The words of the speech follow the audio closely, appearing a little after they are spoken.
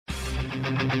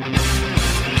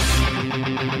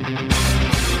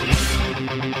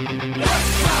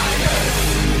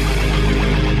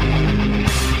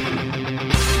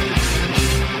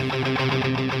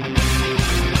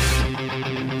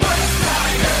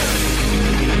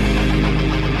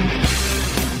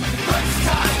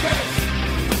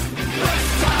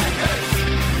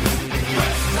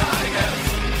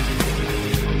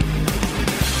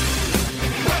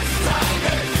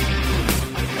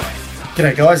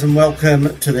G'day guys and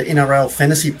welcome to the NRL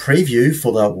Fantasy Preview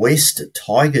for the West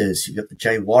Tigers. You've got the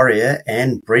J Warrior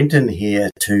and Brenton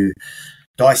here to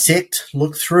dissect,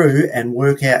 look through and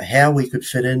work out how we could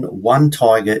fit in one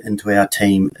Tiger into our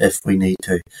team if we need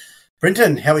to.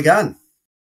 Brenton, how we going?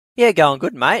 Yeah, going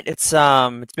good, mate. It's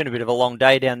been a bit of a long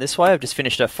day down this way. I've just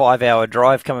finished a 5-hour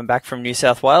drive coming back from New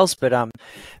South Wales, but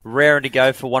raring to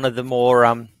go for one of the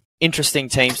more interesting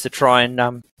teams to try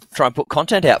and put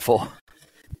content out for.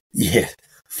 Yeah,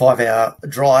 5-hour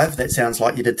drive. That sounds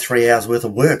like you did 3 hours worth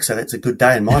of work, so that's a good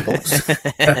day in my books.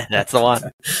 That's the one.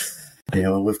 Yeah,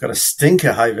 well, we've got a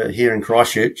stinker over here in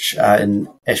Christchurch in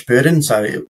Ashburton, so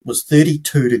it was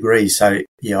 32 degrees. So,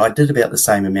 yeah, I did about the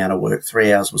same amount of work.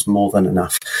 3 hours was more than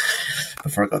enough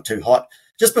before it got too hot.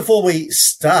 Just before we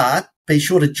start, be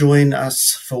sure to join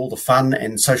us for all the fun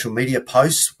and social media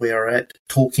posts. We're at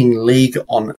Talking League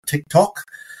on TikTok,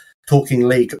 Talking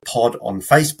League Pod on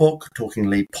Facebook, Talking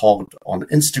League Pod on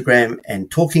Instagram,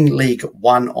 and Talking League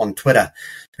 1 on Twitter.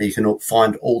 You can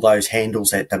find all those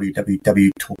handles at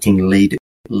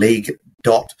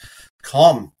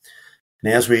www.talkingleague.com.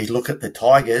 Now, as we look at the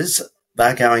Tigers,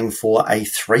 they're going for a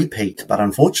three-peat, but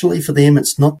unfortunately for them,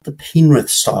 it's not the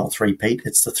Penrith-style three-peat,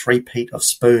 it's the three-peat of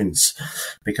spoons,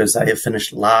 because they have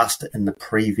finished last in the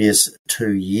previous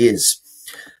 2 years.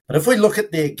 But if we look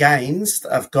at their gains,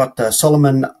 I've got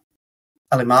Solomon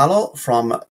Alimalo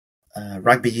from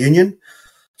Rugby Union,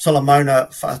 Solomona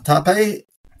Fatape,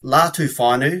 Latu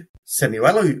Fainu,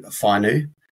 Samuelu Fainu,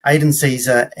 Aidan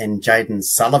Caesar and Jaden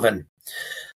Sullivan.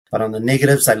 But on the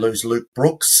negatives, they lose Luke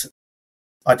Brooks,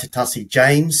 Aitatasi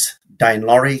James, Dane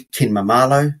Laurie, Ken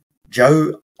Mamalo,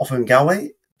 Joe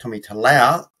Ofungawe, Tommy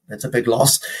Talau, that's a big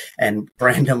loss, and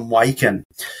Brandon Waken.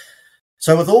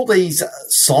 So with all these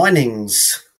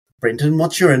signings, Brenton,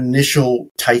 what's your initial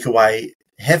takeaway?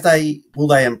 Will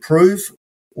they improve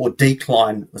or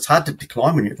decline? It's hard to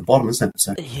decline when you're at the bottom, isn't it?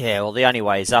 So. Yeah, well, the only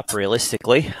way is up,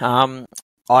 realistically.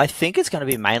 I think it's going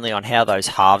to be mainly on how those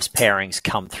halves pairings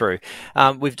come through.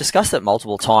 We've discussed it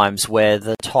multiple times where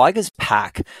the Tigers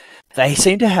pack, they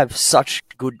seem to have such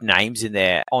good names in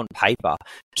there on paper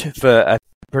for a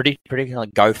particular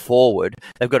go forward.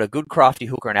 They've got a good crafty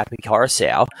hooker and Api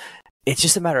Coruscant. It's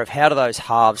just a matter of how do those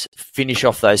halves finish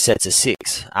off those sets of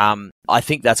six. I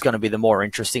think that's going to be the more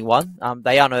interesting one.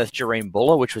 They unearthed Jareem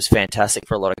Buller, which was fantastic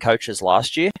for a lot of coaches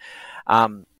last year.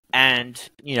 And,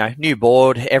 you know, new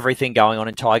board, everything going on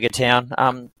in Tiger Town.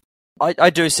 I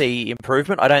do see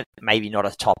improvement. Maybe not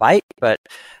a top 8, but,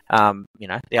 you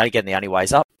know, the only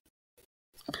way's up.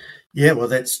 Yeah, well,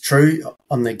 that's true.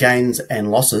 On the gains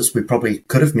and losses, we probably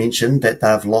could have mentioned that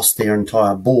they've lost their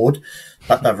entire board,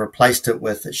 but they've replaced it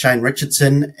with Shane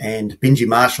Richardson and Benji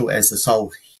Marshall as the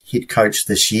sole head coach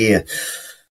this year.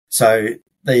 So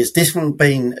there's definitely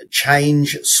been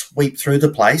change sweep through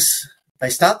the place. They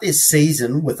start their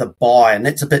season with a bye, and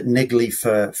that's a bit niggly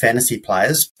for fantasy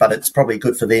players, but it's probably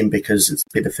good for them because it's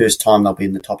the first time they'll be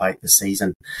in the top 8 this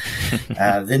season.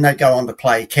 Then they go on to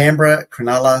play Canberra,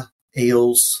 Cronulla,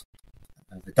 Eels,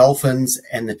 the Dolphins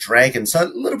and the Dragons. So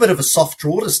a little bit of a soft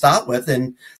draw to start with,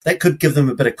 and that could give them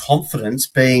a bit of confidence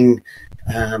being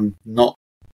not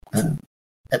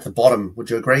at the bottom. Would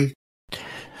you agree?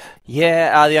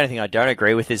 Yeah, the only thing I don't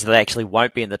agree with is they actually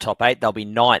won't be in the top 8. They'll be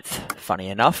 9th, funny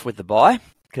enough, with the bye,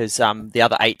 because the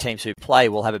other 8 teams who play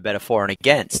will have a better for and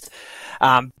against.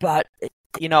 But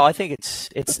you know, I think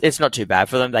it's not too bad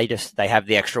for them. They have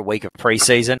the extra week of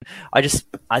preseason. I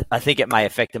think it may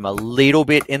affect them a little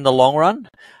bit in the long run.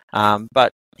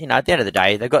 But you know, at the end of the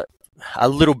day, they've got a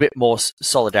little bit more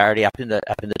solidarity up in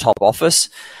the top office.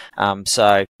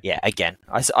 So yeah, again,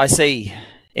 I see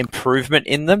improvement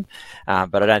in them,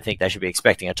 but I don't think they should be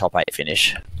expecting a top 8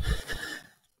 finish.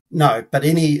 No, but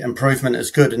any improvement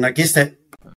is good, and I guess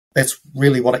that's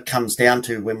really what it comes down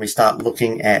to when we start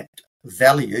looking at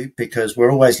value, because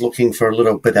we're always looking for a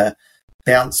little bit of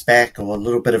bounce back or a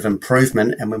little bit of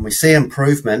improvement, and when we see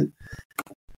improvement,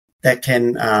 that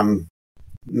can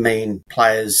mean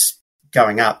players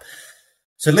going up.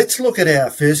 So let's look at our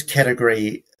first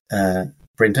category,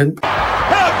 Brenton.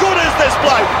 How good is this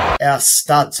bloke? Our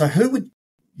stud. So who would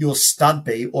your stud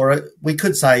be, or we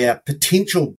could say a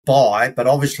potential buy, but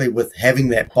obviously with having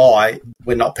that buy,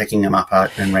 we're not picking him up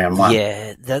in round one.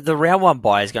 Yeah, the round one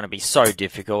buy is going to be so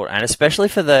difficult, and especially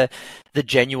for the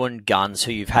genuine guns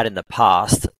who you've had in the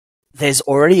past, there's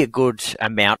already a good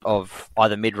amount of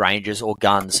either mid-rangers or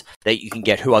guns that you can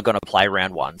get who are going to play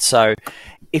round one. So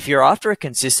if you're after a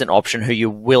consistent option who you're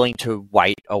willing to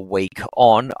wait a week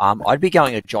on, I'd be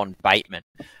going a John Bateman.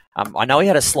 I know he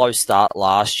had a slow start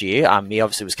last year. He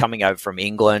obviously was coming over from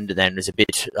England and then was a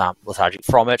bit lethargic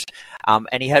from it.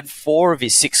 And he had 4 of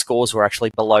his 6 scores were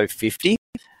actually below 50.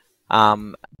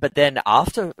 But then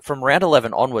from round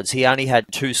 11 onwards, he only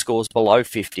had 2 scores below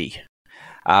 50.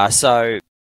 So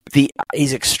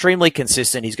he's extremely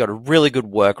consistent. He's got a really good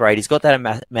work rate. He's got that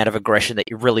amount of aggression that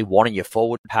you really want in your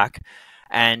forward pack.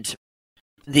 And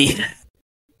it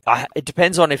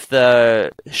depends on if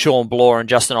the Sean Bloor and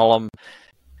Justin Olam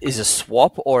is a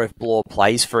swap or if Bloor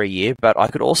plays for a year. But I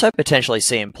could also potentially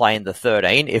see him play in the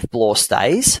 13 if Bloor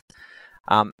stays.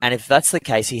 And if that's the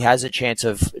case, he has a chance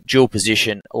of dual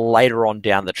position later on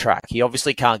down the track. He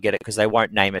obviously can't get it because they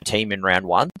won't name a team in round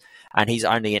one, and he's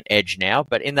only an edge now.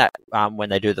 But in that, when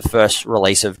they do the first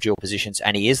release of dual positions,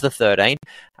 and he is the 13,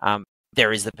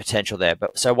 there is the potential there.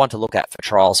 So one to look at for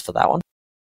trials for that one.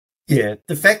 Yeah,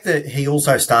 the fact that he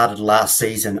also started last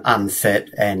season unfit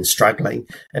and struggling,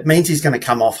 it means he's going to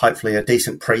come off hopefully a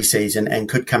decent preseason and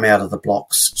could come out of the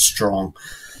blocks strong.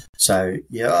 So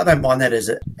yeah, I don't mind that as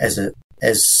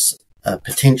a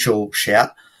potential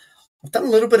shout. I've done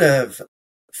a little bit of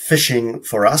fishing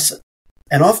for us,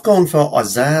 and I've gone for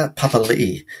Isaiah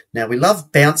Papali'i. Now, we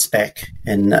love bounce back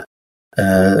in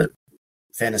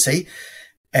fantasy,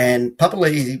 and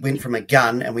Papali'i went from a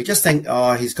gun, and we just think,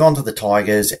 he's gone to the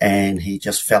Tigers, and he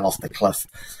just fell off the cliff.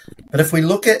 But if we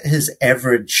look at his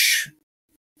average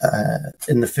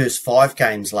in the first 5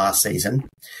 games last season,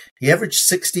 he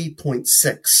averaged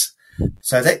 60.6.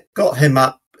 So that got him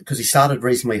up, because he started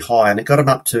reasonably high, and it got him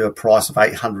up to a price of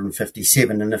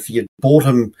 $857. And if you'd bought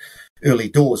him early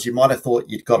doors, you might have thought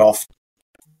you'd got off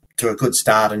to a good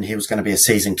start and he was going to be a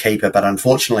season keeper. But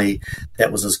unfortunately,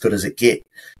 that was as good as it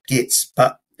gets.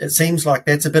 But it seems like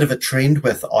that's a bit of a trend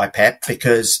with IPAP,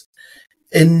 because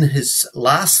in his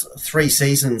last 3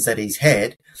 seasons that he's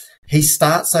had, he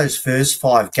starts those first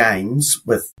 5 games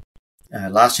with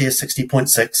last year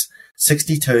 60.6,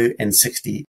 62 and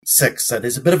 66. So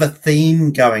there's a bit of a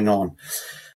theme going on.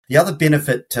 The other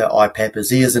benefit to IPAP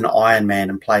is he is an Iron Man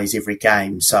and plays every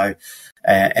game. So,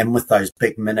 and with those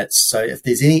big minutes. So if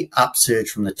there's any upsurge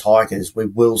from the Tigers, we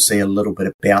will see a little bit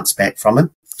of bounce back from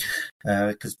him.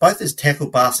 Because both his tackle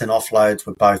busts and offloads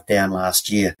were both down last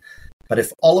year. But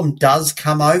if Olam does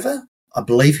come over, I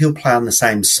believe he'll play on the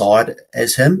same side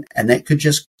as him, and that could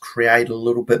just create a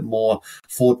little bit more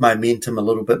forward momentum, a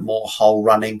little bit more hole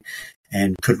running,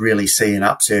 and could really see an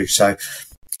upsurge. So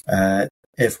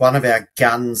if one of our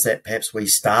guns that perhaps we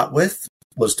start with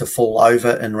was to fall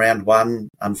over in round 1,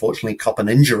 unfortunately cop an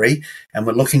injury, and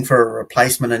we're looking for a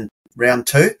replacement in round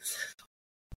 2,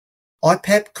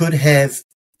 IPAP could have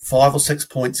 5 or 6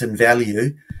 points in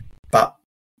value, but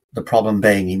the problem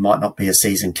being he might not be a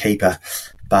season keeper.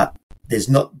 But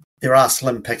there are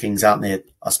slim pickings, aren't there?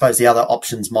 I suppose the other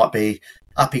options might be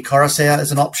Api Coruscant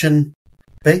as an option,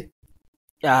 B?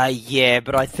 Yeah,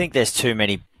 but I think there's too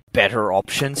many better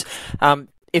options.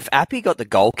 If Appy got the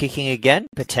goal kicking again,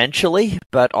 potentially,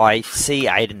 but I see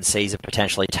Aiden Caesar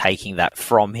potentially taking that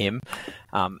from him.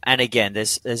 And again,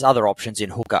 there's other options in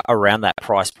hooker around that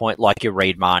price point, like your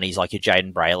Reed Marnies, like your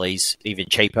Jaden Brayleys, even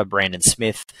cheaper, Brandon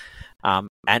Smith,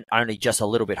 and only just a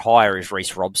little bit higher is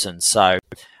Reece Robson. So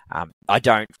I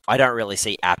don't really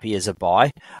see Appy as a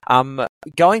buy.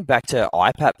 Going back to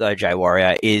IPAP though, Jay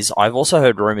Warrior, is I've also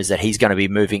heard rumours that he's going to be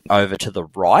moving over to the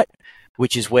right,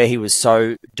 which is where he was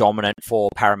so dominant for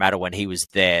Parramatta when he was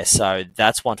there. So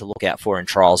that's one to look out for in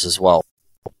trials as well.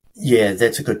 Yeah,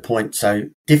 that's a good point. So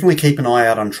definitely keep an eye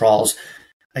out on trials.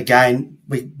 Again,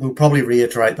 we'll probably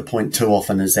reiterate the point too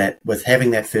often, is that with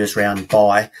having that first round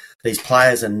bye, these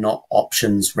players are not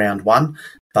options round 1,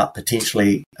 but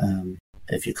potentially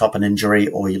if you cop an injury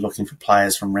or you're looking for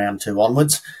players from round 2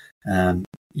 onwards,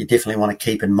 you definitely want to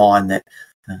keep in mind that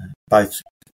both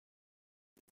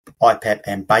IPAP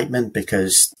and Bateman,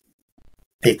 because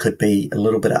there could be a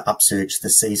little bit of upsurge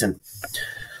this season.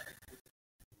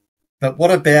 But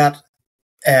what about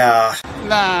our...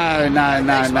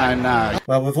 No.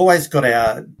 Well, we've always got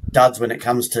our duds when it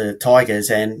comes to Tigers,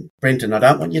 and Brenton, I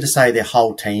don't want you to say their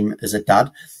whole team is a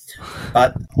dud,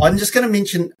 but I'm just going to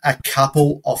mention a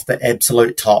couple off the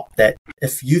absolute top that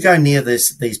if you go near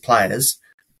these players,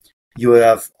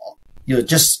 you're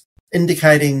just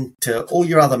indicating to all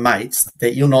your other mates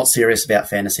that you're not serious about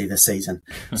fantasy this season.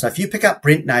 So if you pick up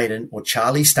Brent Naden or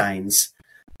Charlie Staines,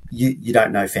 you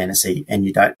don't know fantasy, and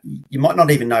you might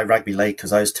not even know rugby league,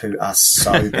 because those two are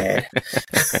so bad.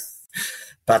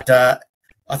 But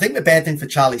I think the bad thing for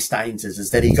Charlie Staines is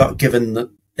that he got given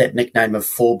that nickname of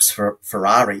Forbes for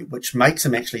Ferrari, which makes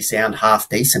him actually sound half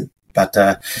decent. But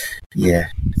yeah,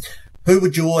 who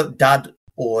would your dud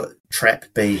or trap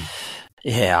be?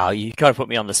 Yeah, you kind of put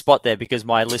me on the spot there, because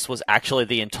my list was actually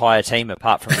the entire team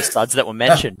apart from the studs that were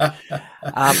mentioned.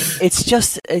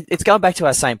 It's going back to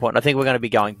our same point. I think we're going to be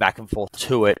going back and forth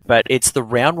to it, but it's the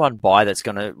round one bye that's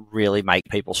going to really make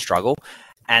people struggle.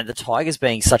 And the Tigers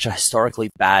being such a historically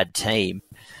bad team,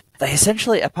 they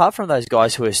essentially, apart from those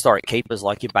guys who are historic keepers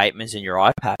like your Batemans and your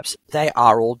IPAPs, they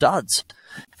are all duds.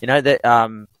 I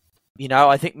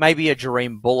think maybe a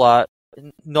Jareem Buller,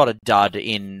 not a dud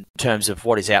in terms of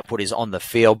what his output is on the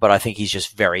field, but I think he's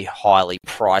just very highly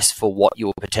priced for what you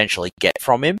will potentially get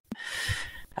from him.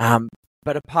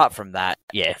 But apart from that,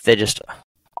 yeah, they're just,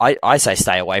 I say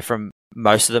stay away from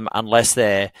most of them unless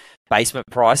they're basement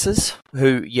prices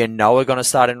who are going to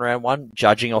start in round one,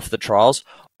 judging off the trials,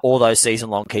 or those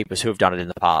season-long keepers who have done it in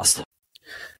the past.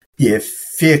 Yeah,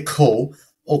 fair call.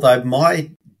 Although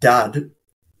my dud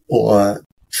or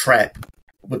trap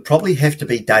would probably have to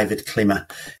be David Klemmer.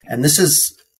 And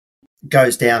this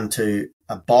goes down to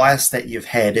a bias that you've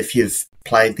had if you've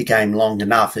played the game long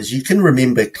enough, as you can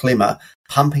remember Klemmer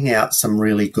pumping out some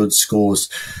really good scores,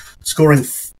 scoring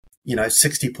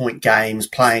 60-point games,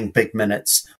 playing big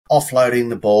minutes, offloading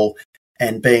the ball,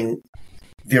 and being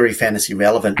very fantasy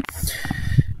relevant.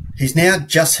 He's now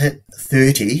just hit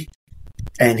 30,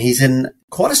 and he's in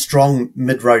quite a strong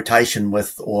mid-rotation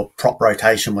or prop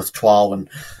rotation with Twal and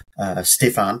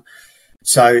Stefan.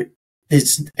 So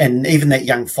and even that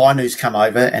young Fainu's come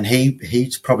over, and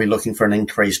he's probably looking for an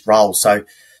increased role. So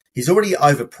he's already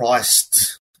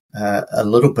overpriced a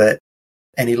little bit,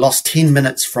 and he lost 10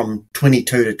 minutes from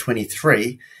 22 to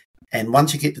 23. And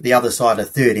once you get to the other side of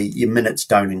 30, your minutes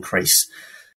don't increase.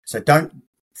 So don't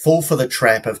fall for the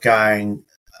trap of going,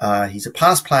 he's a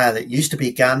past player that used to be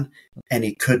a gun, and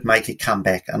he could make a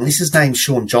comeback. Unless his name's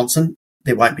Sean Johnson,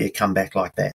 there won't be a comeback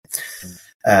like that.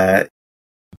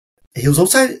 He was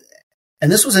also,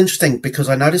 and this was interesting because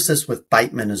I noticed this with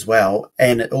Bateman as well,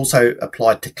 and it also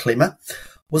applied to Klemmer,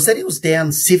 was that he was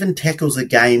down 7 tackles a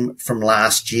game from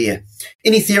last year.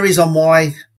 Any theories on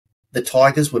why the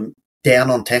Tigers were down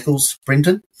on tackles,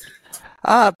 Brenton?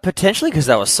 Potentially because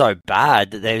they were so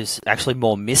bad that there's actually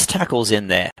more missed tackles in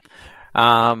there.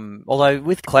 Although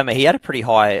with Klemmer, he had a pretty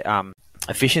high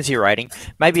efficiency rating.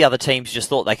 Maybe other teams just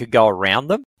thought they could go around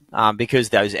them because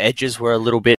those edges were a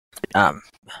little bit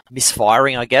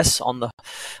misfiring, I guess, on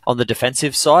the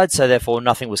defensive side. So therefore,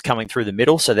 nothing was coming through the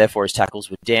middle. So therefore, his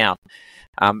tackles were down.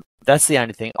 That's the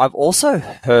only thing. I've also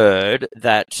heard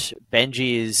that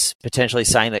Benji is potentially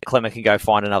saying that Klemmer can go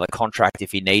find another contract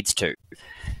if he needs to.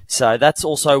 So that's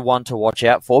also one to watch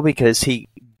out for, because he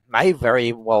may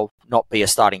very well not be a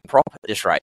starting prop at this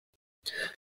rate.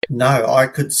 No, I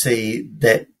could see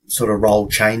that sort of role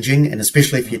changing, and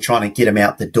especially if you're trying to get him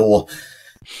out the door.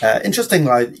 Interesting,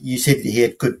 though, you said he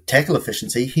had good tackle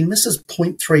efficiency. He misses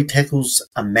 0.3 tackles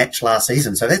a match last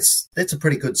season, so that's a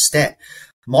pretty good stat.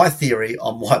 My theory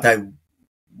on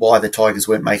why the Tigers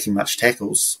weren't making much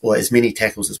tackles, or as many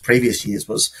tackles as previous years,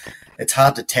 was it's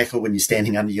hard to tackle when you're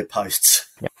standing under your posts.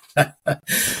 Yep.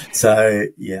 So,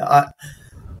 yeah,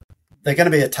 they're going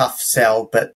to be a tough sell,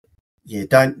 but yeah,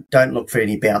 don't look for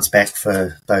any bounce back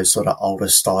for those sort of older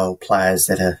style players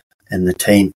that are in the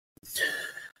team.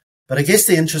 But I guess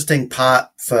the interesting part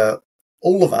for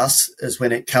all of us is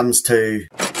when it comes to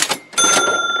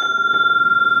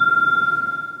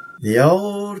the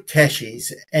old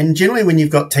cashies. And generally when you've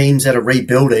got teams that are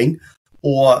rebuilding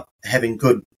or having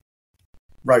good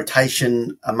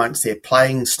rotation amongst their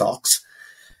playing stocks,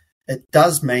 it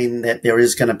does mean that there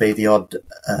is going to be the odd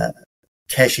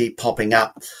cashie popping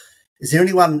up. Is there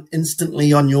anyone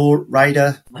instantly on your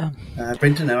radar,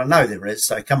 Brenton? And I know there is,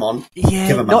 so come on,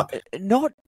 give them up.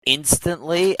 Not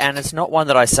instantly, and it's not one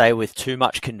that I say with too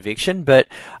much conviction, but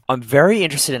I'm very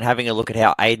interested in having a look at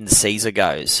how Aiden Caesar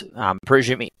goes.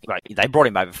 Presuming they brought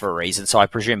him over for a reason, so I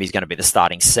presume he's going to be the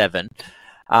starting 7.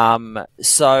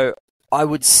 So I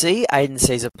would see Aiden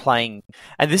Caesar playing,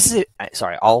 and this is it.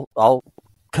 Sorry, I'll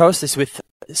coerce this with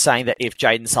saying that if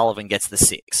Jaden Sullivan gets the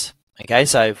 6. Okay,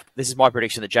 so this is my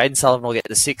prediction that Jaden Sullivan will get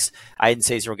the 6, Aiden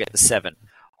Caesar will get the 7.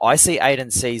 I see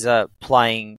Aiden Caesar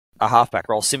playing a halfback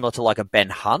role similar to like a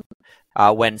Ben Hunt,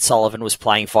 when Sullivan was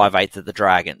playing 5'8" at the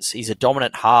Dragons. He's a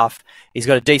dominant half. He's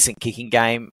got a decent kicking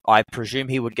game. I presume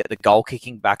he would get the goal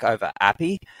kicking back over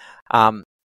Appy.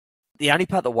 The only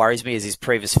part that worries me is his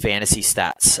previous fantasy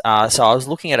stats. So I was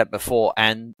looking at it before,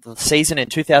 and the season in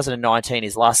 2019,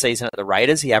 his last season at the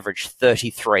Raiders, he averaged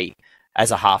 33 as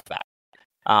a halfback.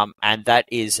 And that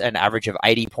is an average of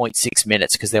 80.6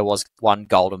 minutes because there was one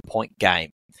golden point game.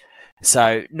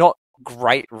 So not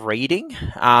great reading,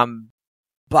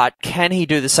 but can he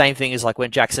do the same thing as like when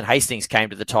Jackson Hastings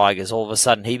came to the Tigers? All of a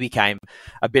sudden he became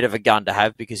a bit of a gun to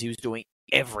have because he was doing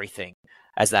everything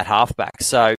as that halfback.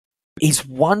 So he's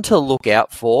one to look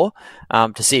out for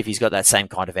to see if he's got that same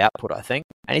kind of output, I think.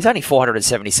 And he's only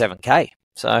 477k.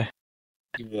 So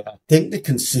yeah, I think the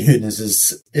concern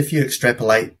is if you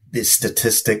extrapolate the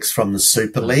statistics from the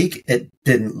Super League, it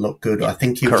didn't look good. I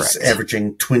think he was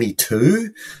averaging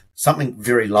 22, something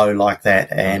very low like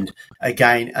that. And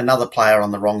again, another player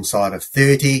on the wrong side of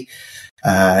 30.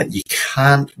 You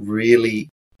can't really,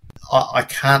 I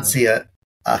can't see a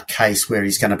case where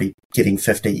he's going to be getting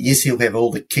 50. Yes, he'll have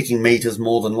all the kicking meters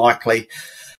more than likely,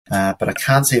 but I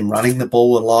can't see him running the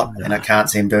ball a lot, and I can't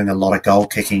see him doing a lot of goal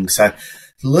kicking. So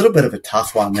it's a little bit of a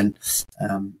tough one. And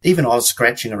even I was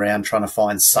scratching around trying to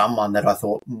find someone that I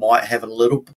thought might have a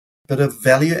little bit of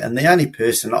value, and the only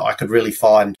person I could really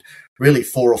find really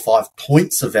 4 or 5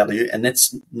 points of value, and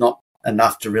that's not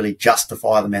enough to really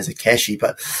justify them as a cashy.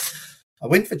 But I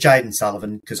went for Jaden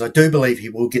Sullivan because I do believe he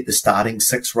will get the starting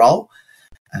 6 role.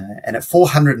 And at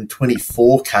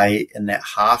 424k in that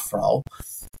half role,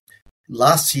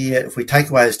 last year, if we take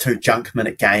away his 2 junk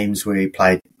minute games where he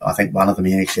played, I think one of them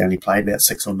he actually only played about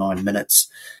 6 or 9 minutes,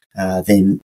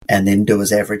 then do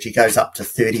his average, he goes up to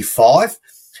 35.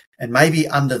 And maybe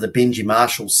under the Benji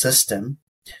Marshall system,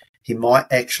 he might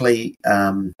actually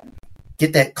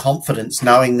get that confidence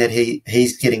knowing that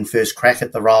he's getting first crack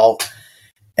at the role,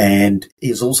 and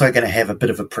he's also going to have a bit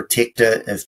of a protector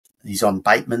if he's on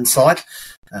Bateman's side.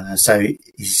 So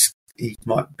he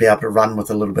might be able to run with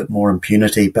a little bit more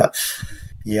impunity. But,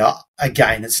 yeah,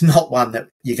 again, it's not one that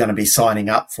you're going to be signing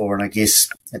up for. And I guess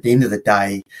at the end of the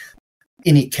day,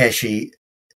 any cashy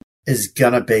is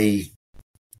going to be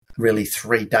really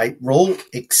 3-date rule,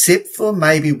 except for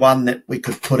maybe one that we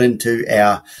could put into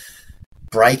our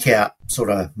breakout sort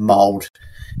of mould.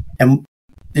 And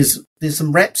there's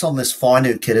some raps on this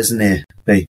Fainu kid, isn't there,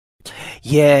 B?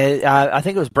 Yeah, I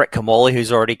think it was Brett Kamali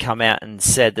who's already come out and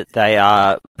said that they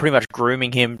are pretty much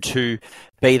grooming him to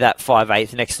be that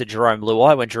 5'8" next to Jerome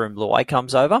Luai when Jerome Luai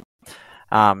comes over.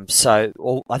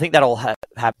 So I think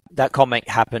that comment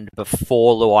happened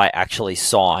before Luai actually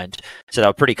signed. So they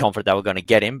were pretty confident they were going to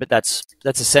get him, but that's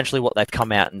essentially what they've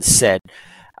come out and said.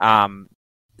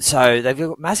 So they've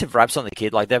got massive raps on the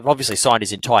kid. Like, they've obviously signed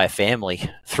his entire family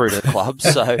through to the club.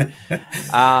 So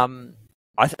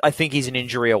I think he's an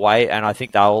injury away, and I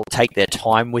think they'll take their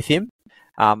time with him.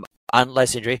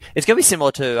 Unless injury. It's going to be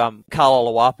similar to Carl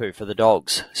Olawapu for the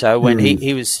Dogs. So when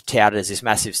he was touted as this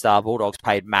massive star, Bulldogs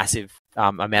paid massive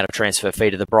amount of transfer fee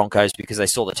to the Broncos because they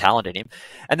saw the talent in him.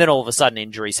 And then all of a sudden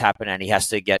injuries happen and he has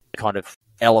to get kind of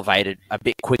elevated a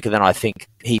bit quicker than I think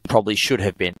he probably should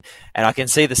have been. And I can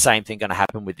see the same thing going to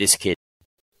happen with this kid.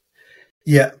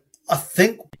 Yeah, I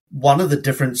think one of the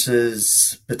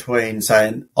differences between, say,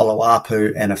 an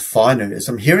Olawapu and a Fainu is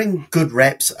I'm hearing good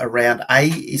raps around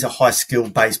he's a high-skill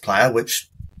base player, which,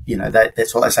 you know,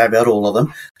 that's what they say about all of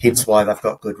them, hence why they've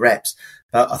got good raps.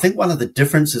 But I think one of the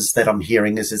differences that I'm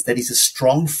hearing is that he's a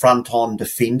strong front-on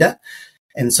defender.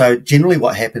 And so generally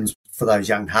what happens for those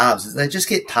young halves is they just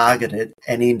get targeted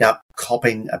and end up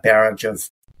copping a barrage of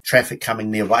traffic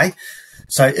coming their way.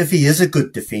 So if he is a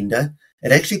good defender,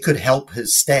 it actually could help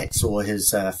his stats or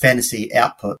his fantasy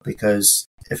output, because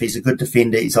if he's a good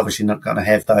defender, he's obviously not going to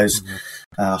have those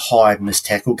high missed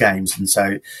tackle games. And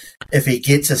so if he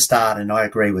gets a start, and I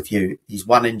agree with you, he's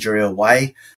one injury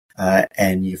away,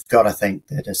 and you've got to think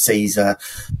that a Caesar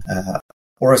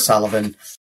or a Sullivan,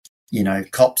 you know,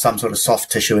 cop some sort of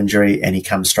soft tissue injury and he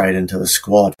comes straight into the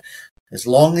squad. As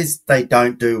long as they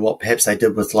don't do what perhaps they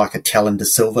did with like a Talon De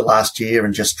Silva last year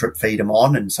and just drip feed him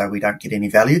on, and so we don't get any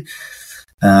value.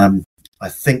 I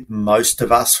think most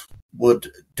of us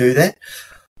would do that.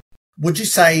 Would you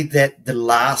say that the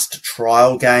last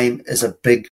trial game is a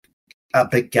big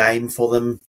game for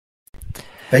them?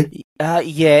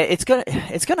 Yeah, it's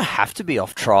gonna have to be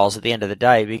off trials at the end of the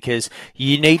day, because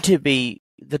you need to be.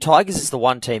 The Tigers is the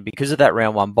one team, because of that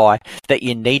round 1 bye, that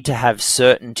you need to have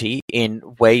certainty in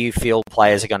where you feel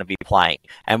players are going to be playing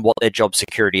and what their job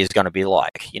security is going to be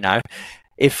like. You know,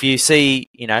 if you see,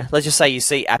 let's just say you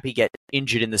see Appy get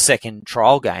injured in the second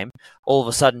trial game, all of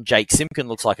a sudden Jake Simpkin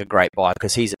looks like a great buy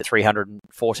because he's at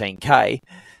 314k,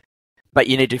 but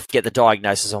you need to get the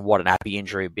diagnosis on what an Appy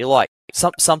injury would be like.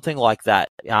 Something like that.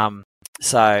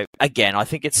 So again, I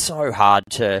think it's so hard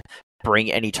to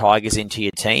bring any Tigers into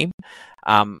your team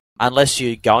unless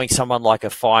you're going someone like a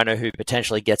Finer who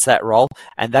potentially gets that role,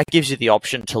 and that gives you the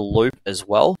option to loop as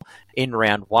well in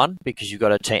round one because you've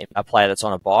got a player that's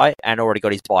on a bye and already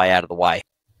got his bye out of the way.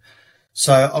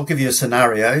 So I'll give you a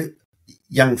scenario.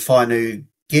 Young Finu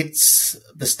gets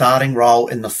the starting role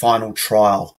in the final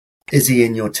trial. Is he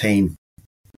in your team?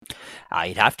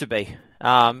 He'd have to be.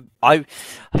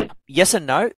 Yes and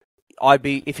no. I'd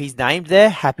be, if he's named there,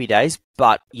 happy days,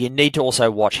 but you need to also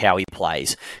watch how he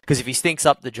plays. Because if he stinks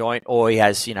up the joint or he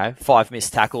has, 5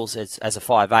 missed tackles as a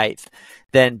 5/8,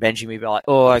 then Benjamin will be like,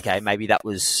 oh, okay, maybe that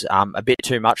was a bit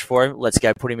too much for him. Let's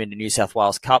go put him into New South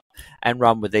Wales Cup and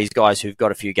run with these guys who've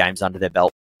got a few games under their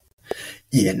belt.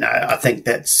 Yeah, no, I think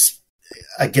that's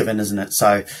a given, isn't it?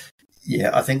 So,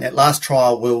 yeah, I think that last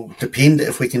trial will depend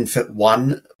if we can fit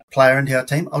one player into our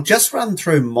team. I'll just run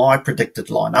through my predicted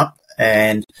lineup,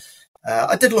 and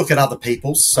I did look at other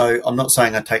people's, so I'm not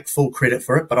saying I take full credit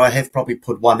for it, but I have probably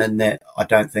put one in that I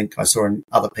don't think I saw in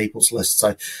other people's lists.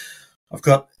 So I've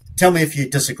got, tell me if you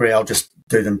disagree, I'll just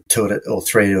do them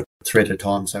three at a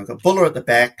time. So I've got Buller at the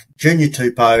back, Junior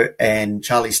Tupou, and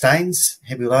Charlie Staines.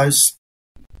 Happy with those,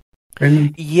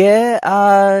 Brendan?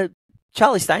 Yeah,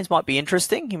 Charlie Staines might be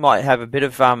interesting. He might have a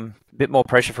bit more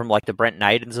pressure from like the Brent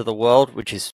Nadens of the world,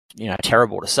 which is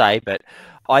terrible to say, but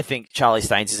I think Charlie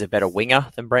Staines is a better winger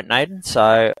than Brent Naden,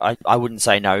 so I wouldn't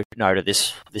say no to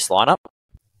this lineup.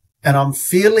 And I'm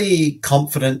fairly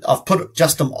confident. I've put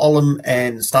Justin Olam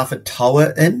and Stafford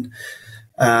Toa in.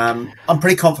 I'm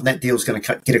pretty confident that deal's going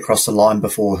to get across the line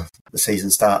before the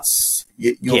season starts.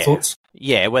 Your thoughts?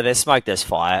 Yeah, where there's smoke, there's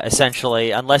fire.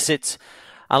 Essentially, unless it's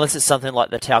something like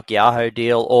the Taukeiaho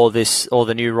deal or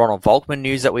the new Ronald Volkman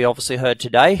news that we obviously heard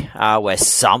today, where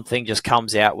something just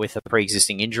comes out with a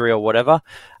pre-existing injury or whatever,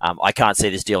 I can't see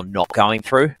this deal not going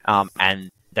through. And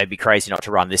they'd be crazy not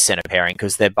to run this centre pairing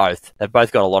because they've both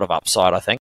got a lot of upside, I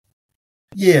think.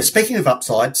 Yeah, speaking of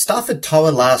upside, Stafford Toa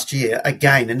last year,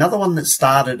 again, another one that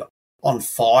started on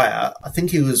fire. I think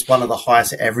he was one of the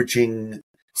highest averaging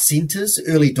centres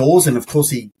early doors, and of course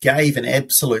he gave an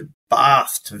absolute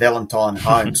bath to Valentine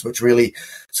Holmes, which really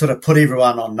sort of put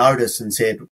everyone on notice and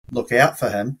said, look out for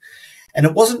him. And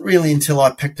it wasn't really until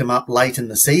I picked him up late in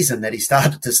the season that he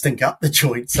started to stink up the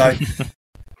joint. So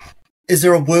is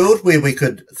there a world where we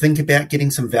could think about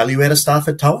getting some value out of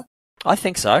Stafford Toa? I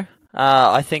think so.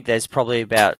 I think there's probably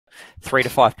about 3 to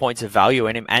 5 points of value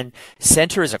in him. And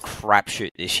centre is a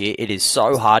crapshoot this year. It is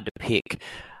so hard to pick.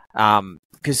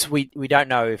 Because we don't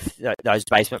know if those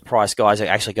basement price guys are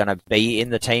actually going to be in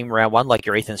the team round one, like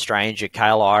your Ethan Strange, your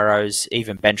Kale Iros,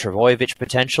 even Ben Travojevic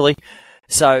potentially.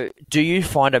 So do you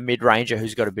find a mid-ranger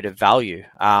who's got a bit of value,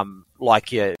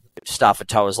 like your Stafford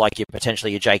Toas, like your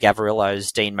potentially your Jake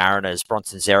Avarillos, Dean Mariners,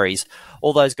 Bronson Zerries,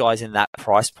 all those guys in that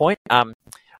price point?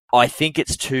 I think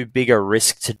it's too big a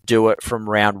risk to do it from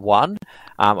round one.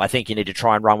 I think you need to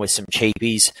try and run with some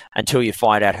cheapies until you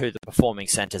find out who the performing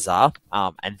centres are,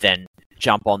 and then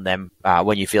jump on them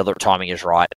when you feel the timing is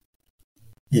right.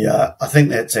 Yeah, I think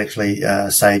that's actually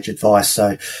sage advice.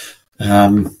 So,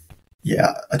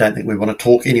 I don't think we want to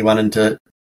talk anyone into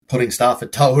putting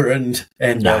Stafford Toa and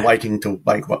waiting until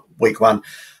week one.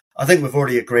 I think we've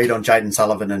already agreed on Jaden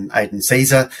Sullivan and Aiden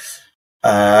Caesar.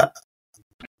 I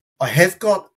have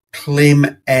got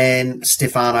Clem and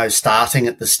Stefano starting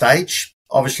at the stage.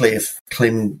 Obviously, if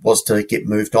Clem was to get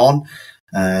moved on,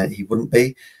 he wouldn't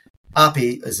be.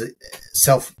 Api is a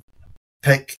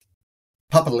self-pick.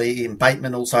 Papali and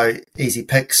Bateman also easy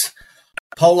picks.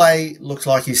 Pole looks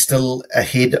like he's still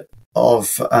ahead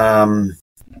of...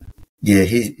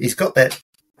 he's got that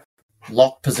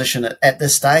lock position at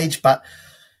this stage, but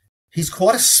he's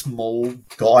quite a small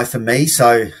guy for me,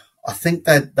 so I think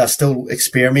that they're still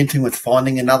experimenting with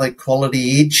finding another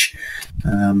quality edge.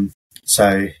 And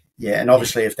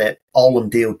obviously if that Olam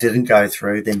deal didn't go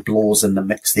through, then Blaw's in the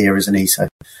mix there, isn't he? So...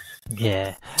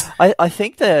 Yeah, I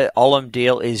think the Olam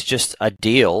deal is just a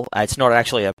deal. It's not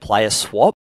actually a player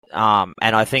swap. And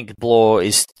I think Blaw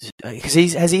is, because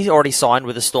has he already signed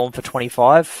with the Storm for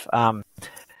 25?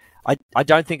 I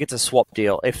don't think it's a swap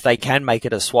deal. If they can make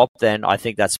it a swap, then I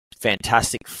think that's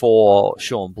fantastic for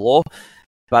Sean Blaw.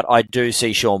 But I do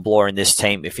see Sean Blaw in this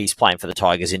team if he's playing for the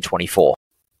Tigers in 24.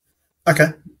 Okay,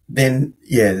 then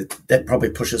that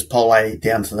probably pushes Pole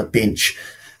down to the bench.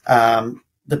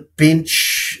 The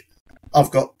bench,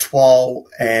 I've got Twal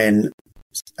and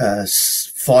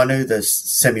Fainu, the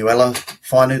Samuela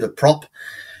Fainu, the prop.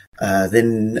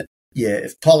 Then,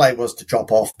 if Tole was to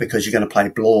drop off because you're going to play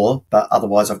Bloor, but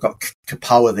otherwise I've got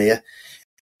Kapoa there.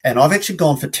 And I've actually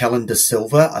gone for Talon De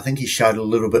Silva. I think he showed a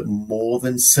little bit more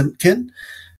than Simpkin.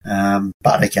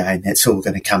 But again, that's all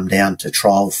going to come down to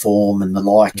trial form and the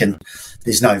like, and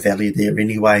there's no value there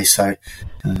anyway. So,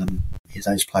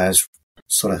 those players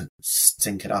sort of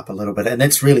stink it up a little bit. And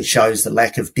that really shows the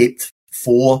lack of depth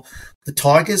for the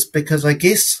Tigers, because I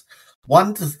guess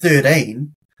 1 to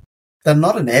 13, they're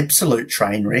not an absolute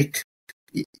train wreck.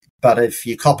 But if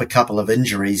you cop a couple of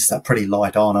injuries, they're pretty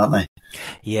light on, aren't they?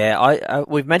 Yeah,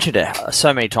 we've mentioned it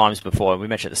so many times before, and we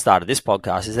mentioned at the start of this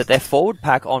podcast, is that their forward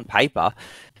pack on paper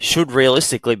should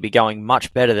realistically be going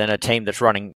much better than a team that's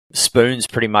running spoons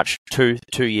pretty much two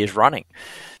years running.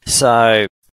 So,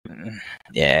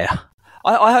 yeah,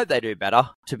 I hope they do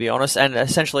better, to be honest. And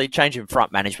essentially, change in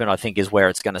front management, I think, is where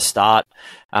it's going to start.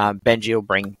 Benji will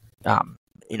bring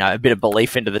a bit of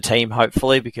belief into the team,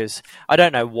 hopefully, because I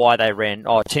don't know why they ran,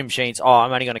 Tim Sheens,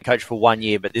 I'm only going to coach for 1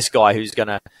 year, but this guy who's going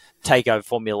to take over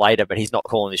for me later, but he's not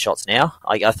calling the shots now.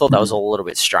 I thought that was all a little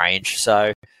bit strange.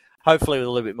 So hopefully with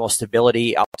a little bit more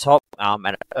stability up top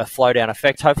and a flow-down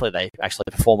effect, hopefully they actually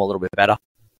perform a little bit better.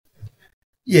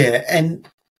 Yeah, and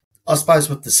I suppose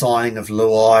with the signing of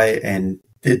Luai, and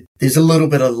there's a little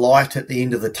bit of light at the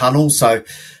end of the tunnel, so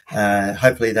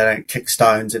hopefully they don't kick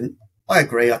stones. And I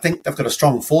agree. I think they've got a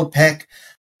strong forward pack.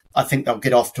 I think they'll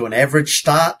get off to an average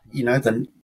start. Then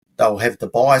they'll have the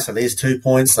bye, so there's 2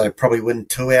 points. They'll probably win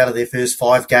 2 out of their first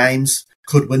 5 games.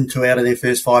 Could win 2 out of their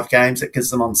first 5 games. It gives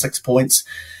them on 6 points.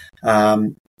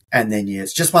 And then,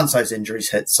 it's just once those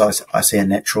injuries hit, so I see a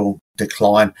natural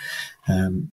decline.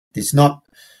 There's not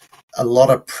a lot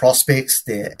of prospects.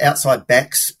 Their outside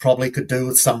backs probably could do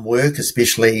with some work,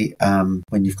 especially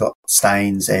when you've got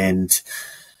Staines and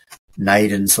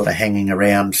Naden sort of hanging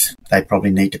around. They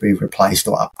probably need to be replaced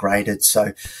or upgraded.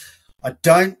 So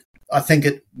I think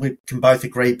we can both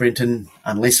agree, Brenton,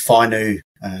 unless Fainu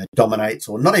dominates,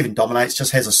 or not even dominates,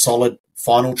 just has a solid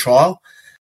final trial,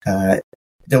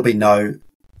 there'll be no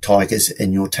Tigers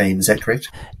in your team. Is that correct?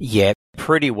 Yeah,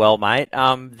 pretty well, mate.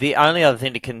 The only other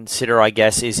thing to consider, I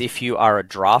guess, is if you are a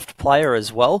draft player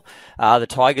as well. The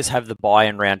Tigers have the bye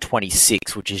in round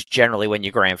 26, which is generally when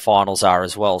your grand finals are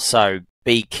as well. So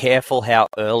be careful how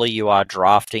early you are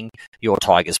drafting your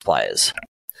Tigers players.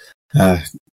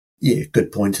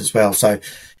 Good point as well. So,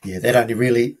 that only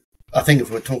really, I think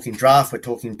if we're talking draft, we're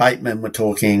talking Bateman, we're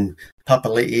talking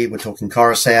Papali'i, we're talking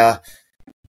Coruscant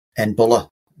and Buller.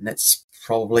 And that's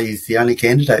probably the only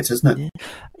candidates, isn't it?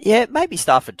 Yeah, maybe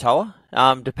Stafford Toa,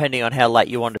 depending on how late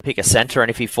you want to pick a centre and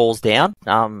if he falls down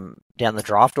the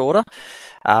draft order.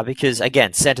 Because,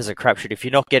 again, centre's a crapshoot. If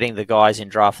you're not getting the guys in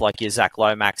draft like your Zach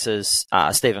Lomaxes,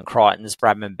 Stephen Crichtons,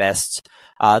 Bradman Bests,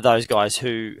 those guys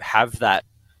who have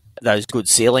those good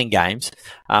ceiling games,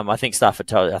 I think Stafford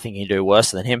Toa, I think you can do worse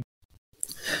than him.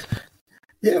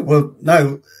 Yeah, well,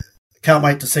 no, can't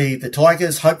wait to see the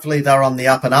Tigers. Hopefully they're on the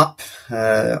up and up.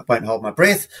 Won't hold my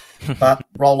breath, but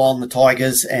roll on the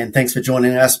Tigers. And thanks for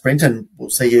joining us, Brenton. We'll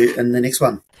see you in the next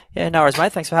one. Yeah, no worries,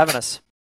 mate. Thanks for having us.